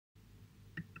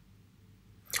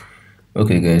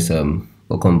Okay guys,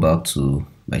 welcome back to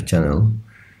my channel.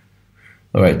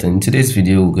 Alright, in today's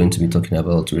video we're going to be talking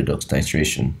about redox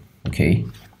titration. Okay,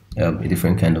 a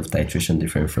different kind of titration,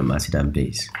 different from acid and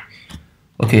base.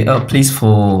 Okay, please,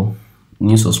 for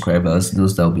new subscribers,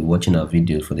 those that will be watching our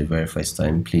video for the very first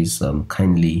time, please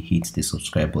kindly hit the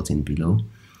subscribe button below.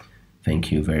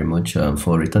 Thank you very much.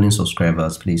 For returning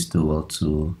subscribers, please do well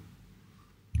to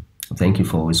thank you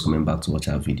for always coming back to watch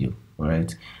our video. All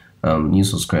right, new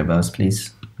subscribers,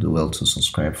 please do well to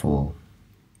subscribe for.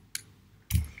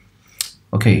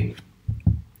 Okay,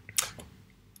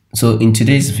 so in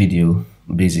today's video,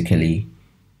 basically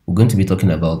we're going to be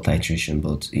talking about titration,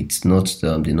 but it's not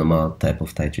the normal type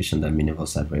of titration that many of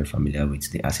us are very familiar with,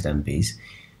 the acid and base.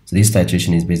 So this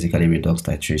titration is basically redox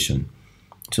titration.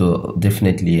 So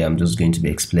definitely I'm just going to be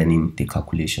explaining the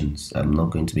calculations. I'm not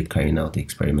going to be carrying out the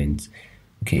experiments.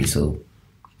 Okay, so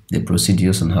the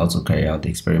procedures on how to carry out the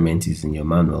experiment is in your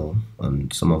manual,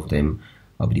 and some of them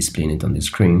I'll be displaying it on the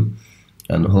screen,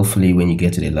 and hopefully when you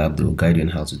get to the lab they will guide you on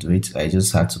how to do it. I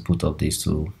just had to put up this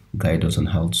to guide us on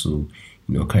how to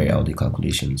carry out the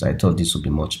calculations. I thought this would be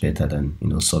much better than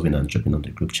solving and dropping on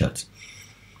the group chat.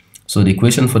 So the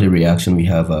equation for the reaction, we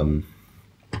have the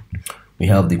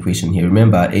equation here.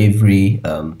 Remember, every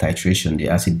titration, the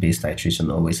acid-base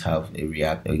titration, always have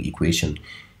a equation.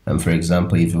 For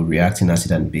example, if you're reacting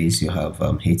acid and base, you have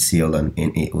HCl and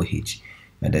NaOH,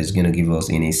 and that's going to give us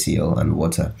NaCl and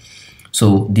water.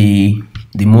 So the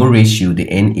mole ratio, the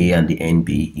Na and the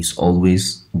Nb, is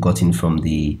always gotten from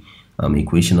the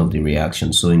equation of the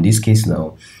reaction. So in this case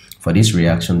now, for this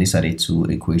reaction, these are the two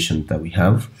equations that we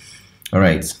have. All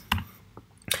right.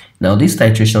 Now this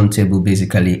titration table,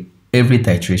 basically every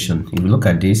titration, if you look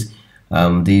at this,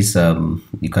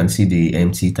 you can see the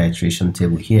empty titration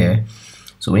table here.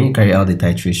 So when you carry out the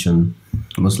titration,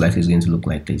 most likely it's going to look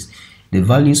like this. The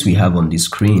values we have on the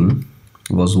screen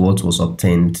was what was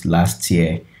obtained last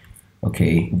year,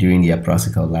 okay, during the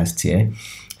practical last year.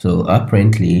 So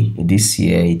apparently this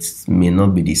year it may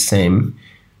not be the same.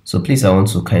 So please, I want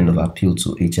to kind of appeal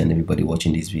to each and everybody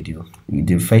watching this video.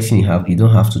 The first thing you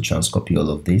don't have to transcopy all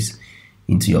of this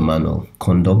into your manual.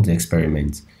 Conduct the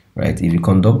experiment, right? If you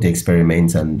conduct the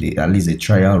experiment and at least a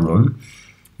trial run,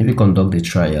 if you conduct the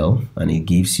trial and it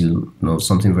gives you,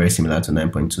 something very similar to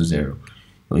 9.20,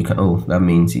 you can, that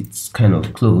means it's kind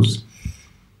of close.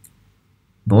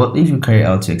 But if you carry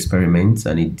out your experiment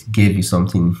and it gave you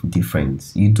something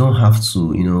different, you don't have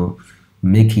to,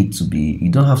 make it to be, you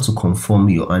don't have to conform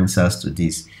your answers to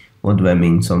this. What do I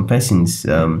mean? Some persons,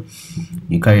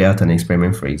 you carry out an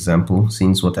experiment, for example,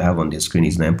 since what I have on the screen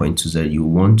is 9.20, you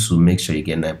want to make sure you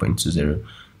get 9.20.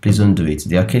 Please don't do it.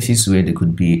 There are cases where there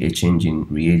could be a change in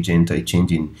reagent or a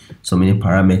change in so many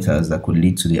parameters that could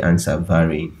lead to the answer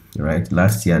varying, right?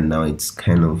 Last year and now it's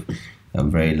kind of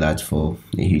very large for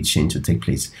a huge change to take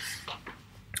place.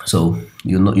 So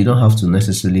you don't have to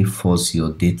necessarily force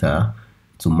your data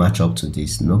to match up to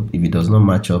this. No, if it does not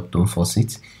match up, don't force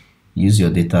it. Use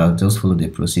your data, just follow the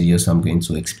procedures I'm going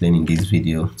to explain in this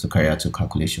video to carry out your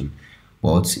calculation.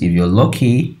 But if you're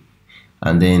lucky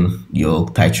and then your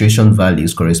titration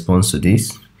values corresponds to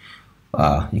this,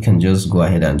 you can just go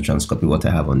ahead and transcopy what I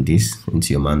have on this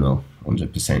into your manual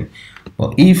 100%.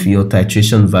 But if your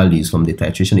titration values from the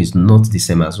titration is not the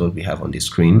same as what we have on the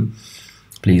screen,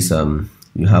 please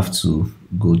you have to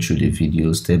go through the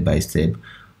video step by step,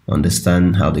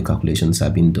 understand how the calculations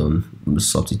have been done,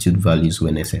 substitute values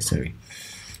where necessary.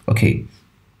 Okay,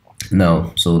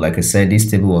 now, so like I said, this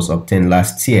table was obtained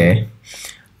last year.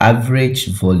 Average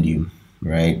volume,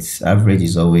 right? Average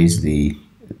is always the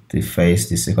first,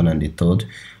 the second, and the third,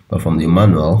 but from the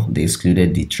manual they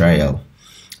excluded the trial.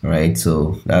 All right,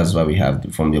 so that's why we have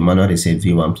from the manual they say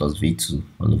v1 plus v2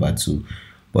 all over 2,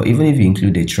 but even if you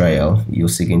include the trial, you're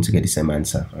still going to get the same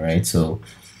answer. All right, so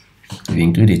if you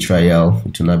include a trial,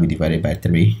 it will not be divided by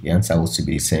 3. The answer will still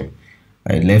be the same.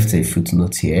 I left a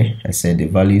footnote here. I said the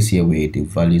values here were the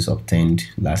values obtained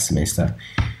last semester.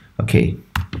 Okay.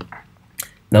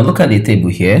 Now look at the table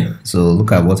here. So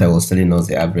look at what I was telling us,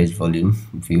 the average volume,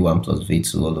 V1 plus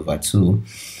V2 all over 2.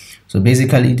 So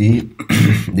basically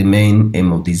the main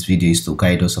aim of this video is to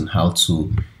guide us on how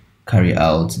to carry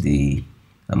out the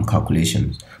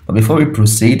calculations. But before we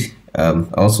proceed, I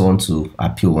also want to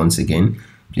appeal once again.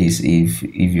 Please, if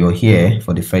you're here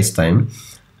for the first time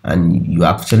and you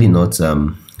actually not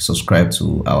subscribed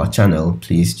to our channel,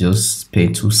 please just pay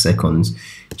 2 seconds,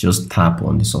 just tap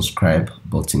on the subscribe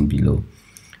button below.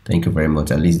 Thank you very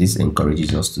much. At least this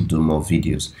encourages us to do more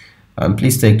videos. And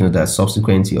please take note that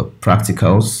subsequent to your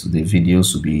practicals, the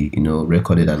videos will be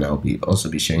recorded, and I'll also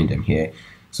be sharing them here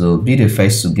So be the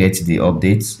first to get the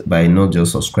updates by not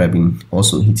just subscribing,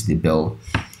 also hit the bell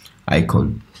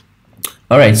icon.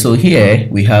 All right, so here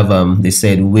we have they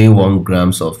said weigh 1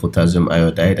 grams of potassium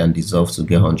iodide and dissolve to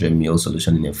get 100 ml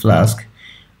solution in a flask.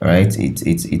 All right,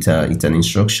 it's an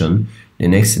instruction. The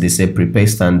next they say prepare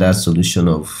standard solution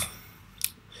of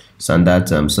standard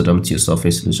sodium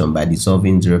thiosulfate solution by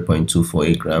dissolving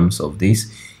 0.248 grams of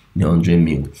this in 100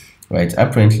 ml. Right,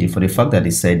 apparently for the fact that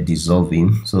they said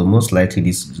dissolving, so most likely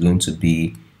this is going to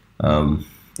be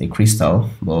a crystal.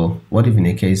 But what if in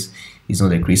a case it's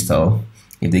not a crystal?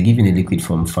 If they give you in a liquid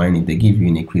form, fine. If they give you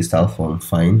in a crystal form,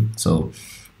 fine. So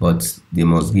but they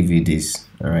must give you this.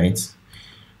 All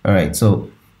right, so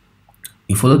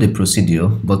you follow the procedure,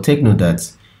 but take note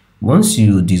that once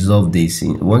you dissolve this,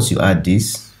 once you add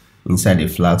this inside a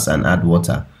flask and add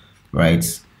water,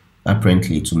 right,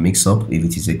 apparently to mix up. If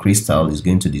it is a crystal, it's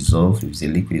going to dissolve. If it's a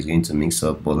liquid, it's going to mix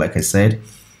up. But like I said,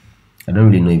 I don't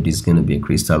really know if this is going to be a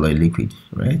crystal or a liquid,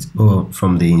 right? But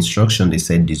from the instruction they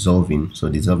said dissolving, so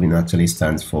dissolving actually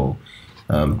stands for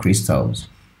crystals.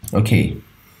 Okay,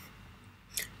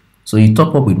 so you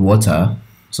top up with water.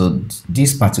 So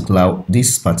this particular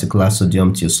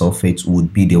sodium thiosulfate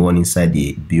would be the one inside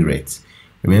the burette.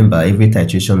 Remember, every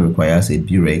titration requires a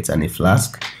burette and a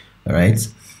flask. All right,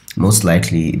 most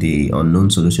likely the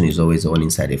unknown solution is always the one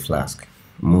inside a flask.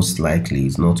 Most likely,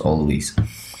 it's not always,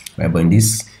 right? But in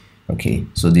this, okay,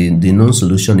 so the known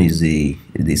solution is the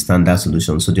standard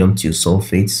solution, sodium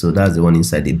thiosulfate. So that's the one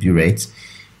inside the burette.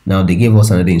 Now they gave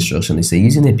us another instruction. They say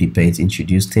using a pipette,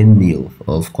 introduce 10 ml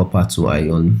of copper 2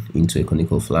 ion into a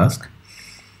conical flask.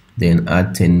 Then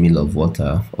add 10 ml of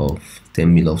water of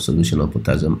 10 ml of solution of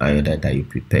potassium iodide that you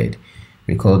prepared.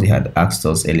 Recall they had asked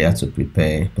us earlier to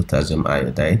prepare potassium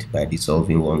iodide by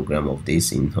dissolving 1 gram of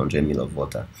this in 100 ml of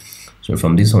water. So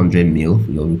from this 100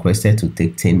 ml, you're requested to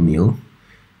take 10 ml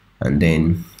and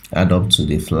then add up to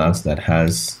the flask that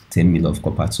has 10 ml of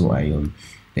copper 2 ion,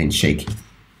 then shake.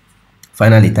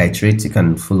 Finally, titrate. You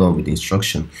can follow with the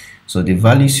instruction. So the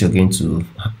values you're going to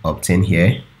obtain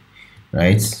here,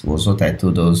 right, was what I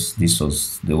told us. This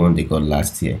was the one they got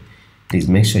last year. Please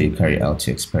make sure you carry out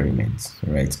your experiments,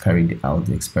 right? Carry out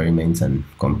the experiments and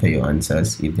compare your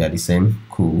answers. If they are the same,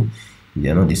 cool. If they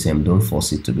are not the same, don't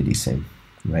force it to be the same,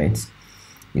 right?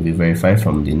 If you verify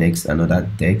from the next another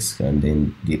desk and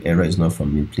then the error is not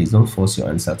from you, please don't force your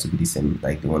answer to be the same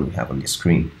like the one we have on the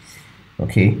screen.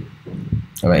 Okay,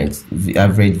 all right, the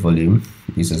average volume,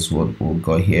 this is what we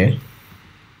got here.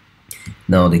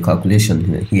 Now the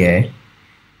calculation here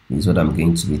is what I'm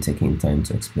going to be taking time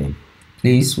to explain.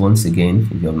 Please, once again,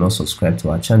 if you have not subscribed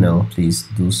to our channel, please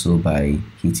do so by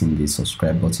hitting the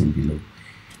subscribe button below.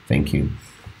 Thank you.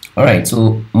 All right,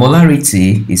 so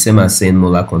molarity is same as saying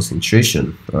molar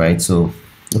concentration. All right, so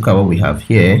look at what we have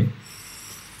here.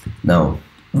 Now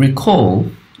recall,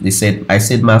 I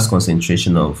said mass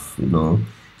concentration of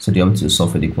sodium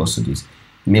thiosulfate equals to this.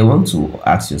 You may want to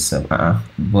ask yourself,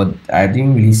 but I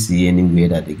didn't really see anywhere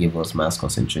that they gave us mass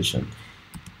concentration.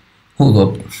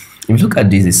 Hold up. If you look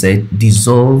at this, they said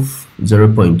dissolve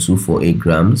 0.248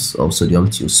 grams of sodium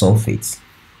thiosulfate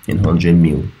in 100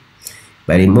 ml.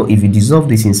 If you dissolve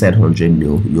this inside 100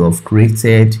 ml, you have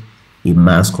created a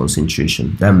mass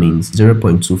concentration. That means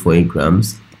 0.248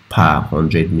 grams per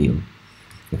 100 ml.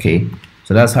 Okay.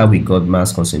 So that's how we got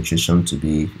mass concentration to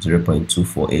be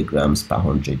 0.248 grams per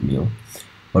 100 ml.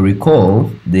 But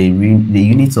recall, the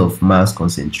unit of mass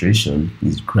concentration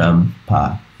is gram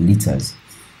per liters.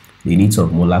 The unit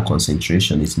of molar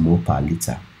concentration is mole per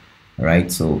liter. Right?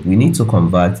 So we need to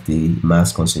convert the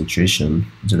mass concentration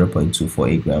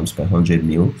 0.248 grams per 100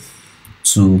 ml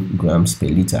to grams per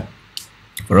liter.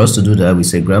 For us to do that, we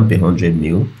say gram per 100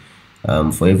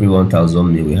 ml. For every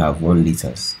 1000 ml, we have 1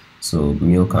 liters. So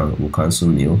will cancel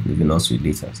mil, leaving us with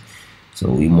liters.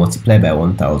 So we multiply by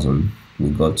 1000, we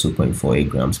got 2.48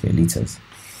 grams per liters.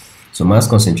 So mass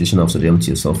concentration of sodium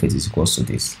thiosulfate is equal to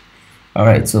this. All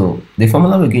right, so the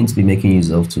formula we're going to be making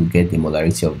use of to get the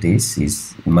molarity of this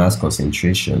is mass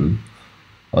concentration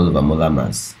all over molar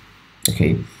mass.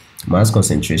 Okay, mass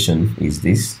concentration is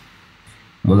this.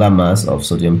 Molar mass of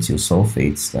sodium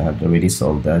thiosulfate, I had already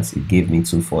solved that. It gave me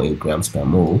 248 grams per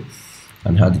mole.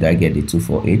 And how did I get the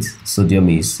 248? Sodium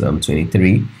is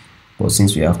 23, but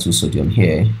since we have 2 sodium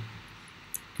here,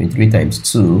 23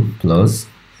 times 2 plus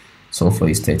sulfur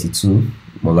is 32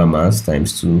 molar mass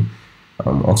times 2,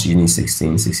 oxygen is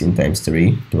 16 times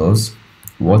 3 plus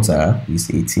water is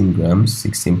 18 grams,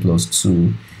 16 plus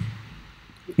 2,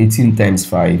 18 times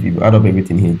 5. If you add up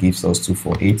everything here, it gives us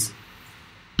 248.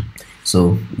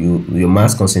 So your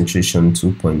mass concentration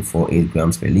 2.48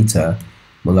 grams per liter,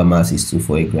 Molar mass is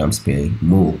 248 grams per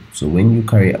mole. So when you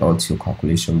carry out your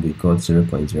calculation, we got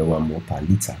 0.01 mole per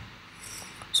liter.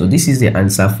 So this is the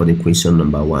answer for the question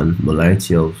number 1.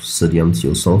 Molarity of sodium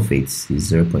thiosulfate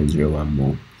is 0.01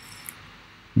 mole.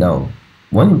 Now,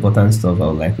 one important stuff I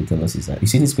would like to tell us is that, you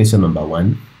see this question number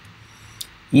 1,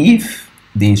 if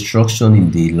the instruction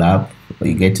in the lab, or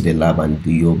you get to the lab and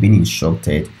you're being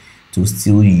instructed to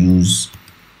still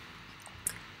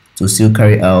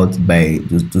carry out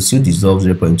to still dissolve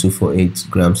 0.248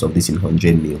 grams of this in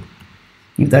 100 ml.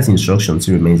 If that instruction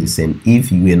still remains the same,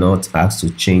 if you were not asked to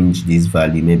change this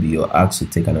value, maybe you're asked to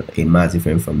take a mass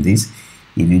different from this,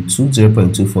 if you took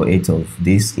 0.248 of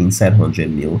this inside 100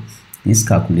 ml, this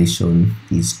calculation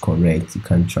is correct. You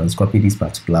can transcopy this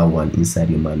particular one inside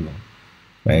your manual,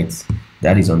 right?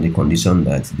 That is on the condition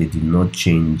that they did not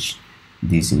change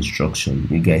this instruction.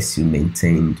 You guys still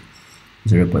maintained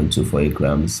 0.248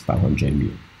 grams per 100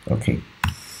 ml. Okay.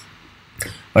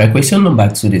 All right, question number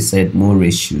 2, they said mole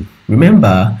ratio.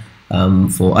 Remember,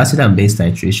 for acid and base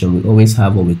titration, we always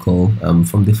have what we call,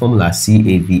 from the formula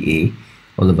CAVA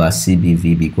all over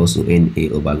CBV equals to NA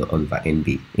over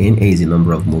NB. NA is the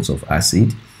number of moles of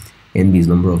acid, NB is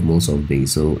number of moles of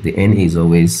base. So the NA is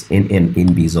always,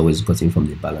 NB is always gotten from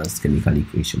the balanced chemical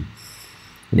equation.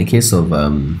 In the case of,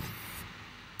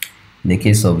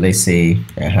 let's say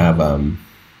I have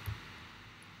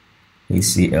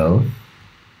HCl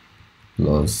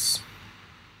plus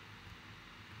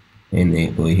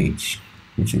NaOH,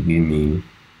 which will give me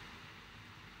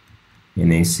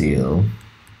NaCl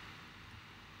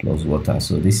plus water.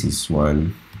 So this is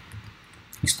 1:1.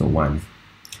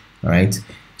 All right.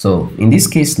 So in this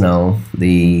case now,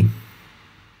 in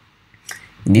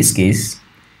this case,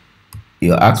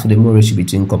 you're asked for the mole ratio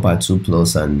between copper 2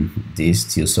 plus and this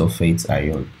thiosulfate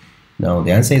ion. Now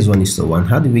the answer is 1:1.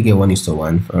 How do we get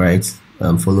 1:1? All right.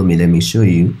 Follow me. Let me show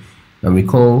you. And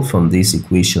recall from this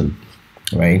equation,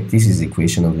 right? This is the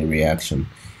equation of the reaction.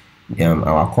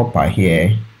 Our copper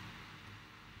here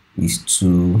is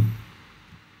 2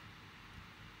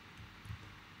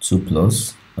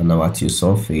 plus, and our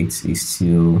thiosulfate is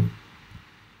still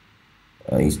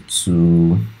is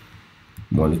 2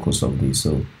 molecules of this.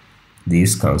 So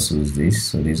this cancels this,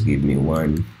 so this gives me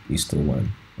 1:1.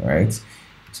 All right.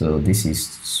 So this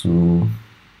is 2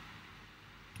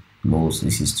 moles,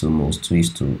 this is 2 moles,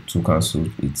 2 cancels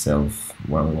itself,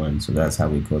 1:1. So that's how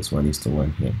we got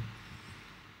 1:1 here.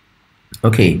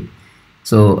 Okay,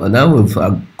 so now we've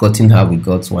gotten how we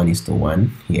got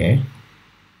 1:1 here.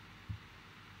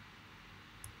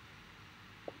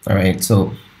 All right,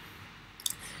 so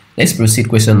let's proceed.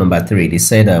 Question number 3. They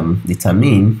said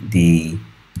determine the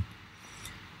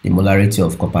molarity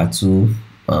of copper 2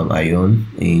 ion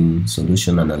in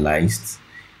solution analyzed.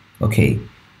 Okay.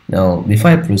 Now,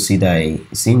 before I proceed,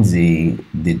 since the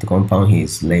compound here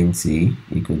is lengthy,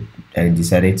 I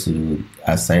decided to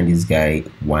assign this guy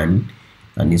 1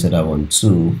 and this other one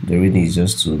 2. The reason is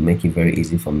just to make it very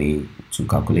easy for me to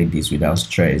calculate this without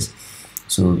stress.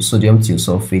 So sodium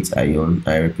thiosulfate ion,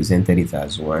 I represented it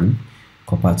as 1.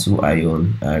 Copper 2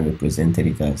 ion, I represented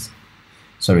it as,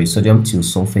 sorry, sodium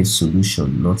thiosulfate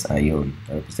solution, not ion.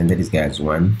 I represented this guy as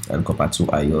 1, and copper 2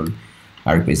 ion,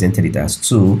 I represented it as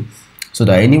 2. So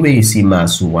that anywhere you see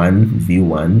mass 1,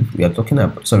 V1, we are talking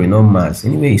about, sorry, not mass,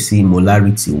 anywhere you see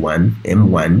molarity 1,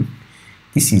 M1,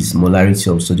 this is molarity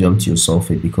of sodium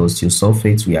thiosulfate, because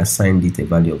thiosulfate, we assigned it a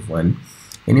value of 1.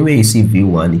 Anywhere you see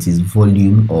V1, it is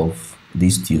volume of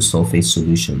this thiosulfate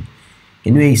solution.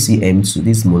 Anywhere you see M2,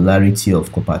 this molarity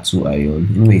of copper 2 ion.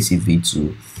 Anywhere you see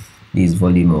V2, this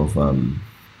volume of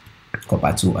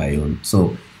copper 2 ion.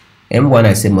 So M1,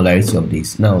 I say molarity of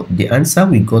this. Now, the answer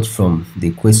we got from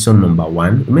the question number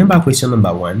 1, remember question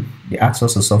number 1, they asked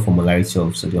us to solve for molarity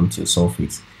of sodium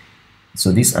thiosulfate.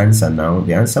 So this answer now,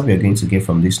 the answer we are going to get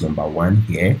from this number 1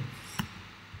 here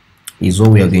is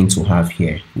what we are going to have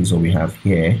here. This is what we have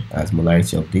here as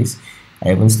molarity of this. I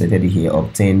haven't stated it here,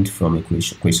 obtained from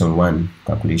equation 1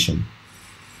 calculation.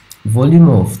 Volume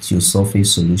of thiosulfate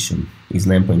solution is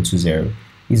 9.20.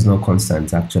 Is not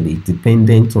constant, actually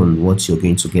dependent on what you're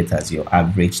going to get as your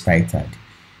average titred.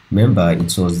 Remember,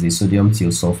 it was the sodium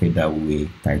thiosulfate that we were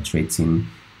titrating,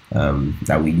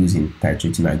 that we use in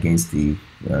titrating against the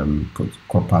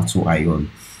copper 2 ion.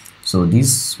 So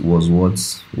this was what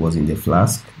was in the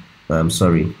flask.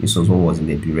 Sorry, this was what was in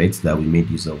the burette that we made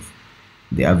use of.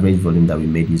 The average volume that we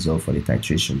made use of for the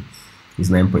titration is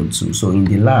 9.2. So in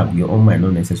the lab, your own might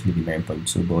not necessarily be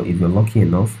 9.2, but if you're lucky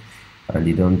enough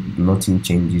and nothing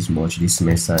changes much this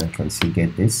semester, you can still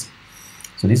get this.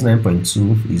 So this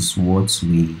 9.2 is what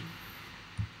we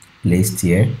placed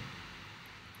here,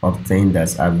 obtained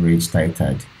as average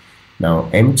titred. Now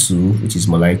M2, which is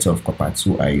molarity of copper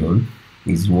 2 ion,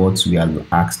 is what we are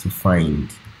asked to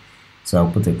find. So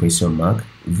I'll put a question mark.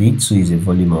 V2 is the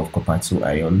volume of copper 2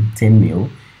 ion, 10 ml.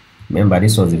 Remember,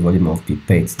 this was the volume of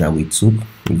pipette that we took.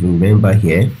 If you remember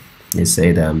here, they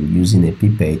said using a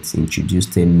pipette, introduce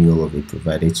 10 ml of a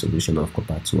provided solution of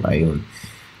copper 2 ion.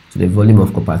 So the volume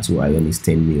of copper 2 ion is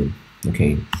 10 ml.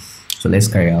 Okay, so let's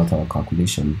carry out our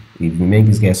calculation. If we make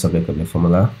this guy subject of the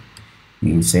formula,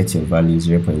 you insert your value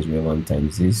 0.01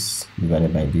 times this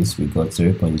divided by this, we got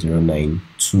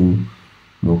 0.092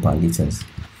 mole per liters.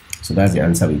 So that's the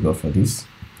answer we got for this.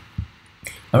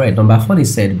 Alright, number 4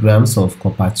 is said grams of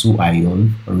copper 2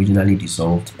 ion originally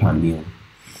dissolved per ml.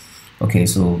 Okay,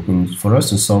 so for us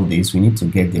to solve this, we need to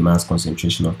get the mass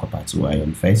concentration of copper 2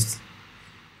 ion first.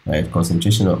 Right,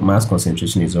 mass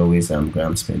concentration is always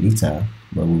grams per liter,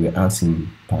 but we were asking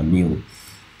per ml.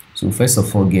 So first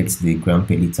of all, get the gram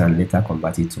per liter and later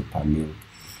convert it to per ml.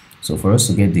 So for us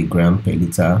to get the gram per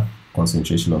liter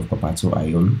concentration of copper 2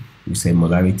 ion, we say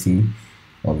molarity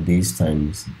of this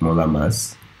times molar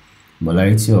mass.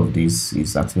 Molarity of this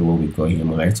is actually what we got here.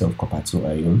 Molarity of copper 2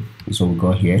 ion is what we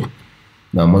got here.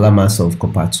 Now molar mass of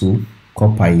copper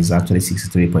is actually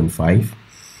 63.5.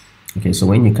 Okay, so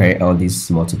when you carry out this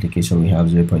multiplication, we have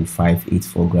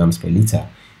 0.584 grams per liter.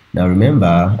 Now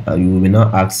remember, you will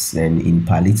not ask in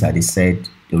per liter. They said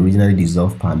originally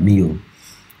dissolved per ml.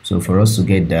 So for us to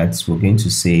get that, we're going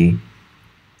to say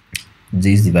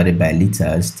this divided by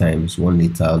liters times 1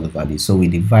 liter all over this. So we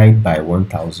divide by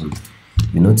 1000.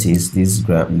 You notice these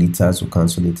liters will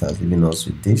cancel liters, leaving us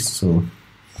with this. So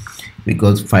we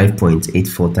got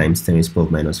 5.84 times 10 raised to the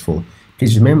power minus 4.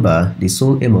 Please remember, the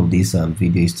sole aim of this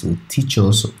video is to teach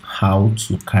us how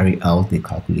to carry out the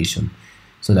calculation,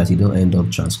 so that you don't end up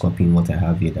transcopying what I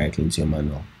have here directly into your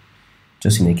manual.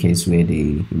 Just in a case where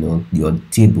your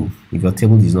table, if your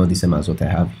table is not the same as what I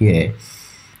have here,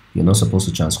 you're not supposed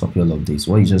to transcopy all of this.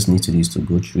 What you just need to do is to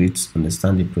go through it,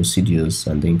 understand the procedures,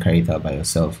 and then carry it out by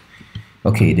yourself.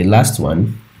 Okay, the last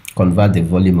one, convert the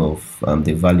volume of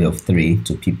the value of 3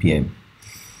 to ppm.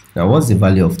 Now what's the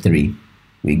value of 3?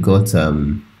 We got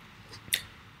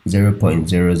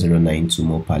 0.0092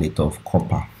 mole per liter of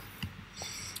copper.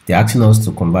 They're asking us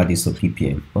to convert this to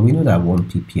ppm, but we know that 1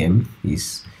 ppm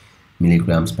is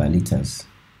milligrams per liters,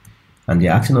 and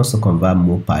they're asking us to convert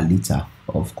mole per liter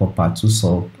of copper 2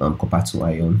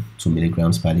 ion to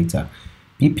milligrams per liter.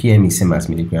 ppm is same as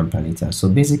milligram per liter. So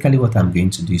basically what I'm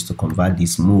going to do is to convert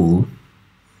this mole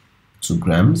to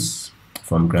grams,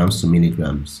 from grams to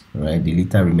milligrams. Right, the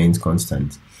liter remains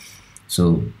constant.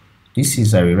 So this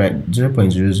is, I rewrite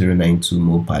 0.0092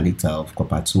 mole per liter of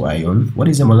copper 2 ion. What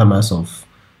is the molar mass of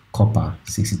copper?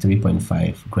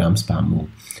 63.5 grams per mole.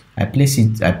 I place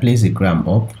the gram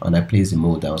up and I place the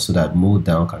mole down, so that mole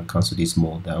down can cancel this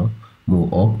mole down, mole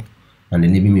up, and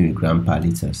then leaving me with gram per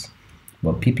liters.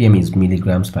 But ppm is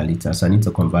milligrams per liter, so I need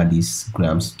to convert these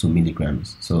grams to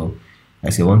milligrams. So I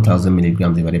say 1000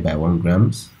 milligrams divided by 1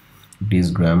 grams.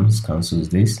 This grams cancels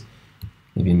this,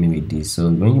 leaving me with this. So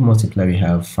when you multiply, we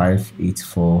have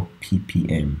 584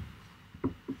 ppm.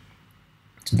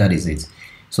 So that is it.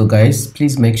 So guys,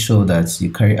 please make sure that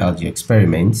you carry out your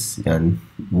experiments, and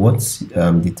what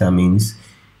determines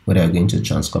whether you're going to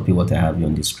transcopy what I have here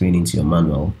on the screen into your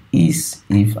manual is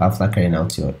if after carrying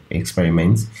out your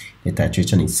experiments, the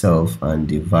titration itself and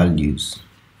the values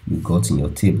you got in your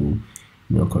table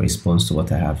corresponds to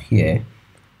what I have here.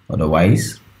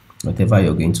 Otherwise, whatever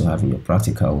you're going to have in your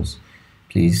practicals,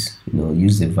 please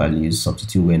use the values,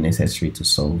 substitute where necessary to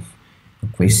solve a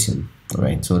question. All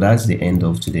right, so that's the end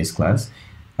of today's class.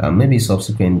 Maybe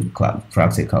subsequent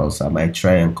practicals, I might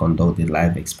try and conduct the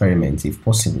live experiment if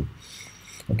possible.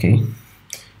 Okay,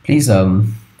 please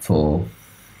for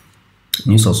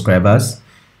new subscribers,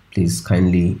 please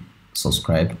kindly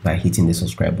subscribe by hitting the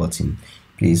subscribe button.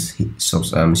 Please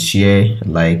share,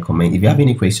 like, comment. If you have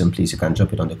any question, please you can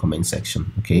drop it on the comment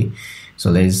section. Okay,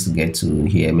 so let's get to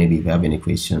here. Maybe if you have any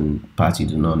question part you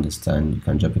do not understand, you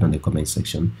can drop it on the comment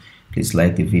section. Please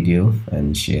like the video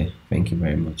and share. Thank you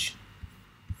very much.